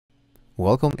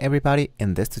Welcome everybody.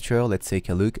 In this tutorial, let's take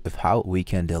a look at how we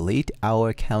can delete our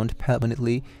account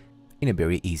permanently in a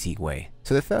very easy way.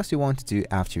 So the first you want to do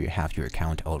after you have your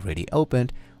account already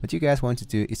opened, what you guys want to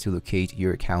do is to locate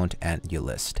your account and your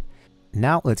list.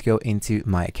 Now let's go into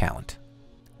My Account.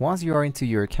 Once you are into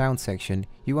your account section,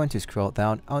 you want to scroll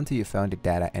down onto your phone to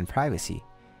Data and Privacy.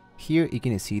 Here you're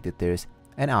going to see that there's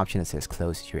an option that says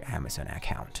Close your Amazon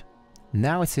account.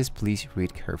 Now it says please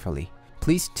read carefully.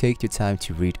 Please take your time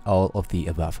to read all of the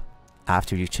above.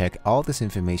 After you check all this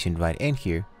information right in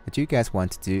here, what you guys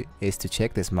want to do is to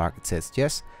check this mark that says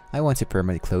yes, I want to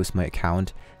permanently close my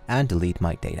account and delete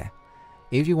my data.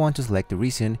 If you want to select the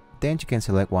reason, then you can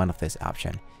select one of this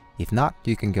option. If not,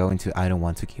 you can go into I don't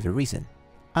want to give a reason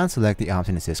and select the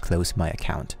option that says close my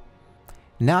account.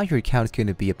 Now your account is going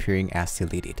to be appearing as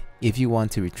deleted. If you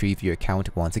want to retrieve your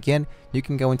account once again, you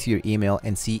can go into your email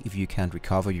and see if you can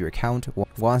recover your account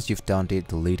once you've done the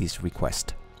latest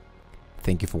request.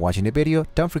 Thank you for watching the video.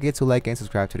 Don't forget to like and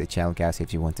subscribe to the channel guys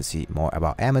if you want to see more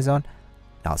about Amazon.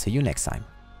 I'll see you next time.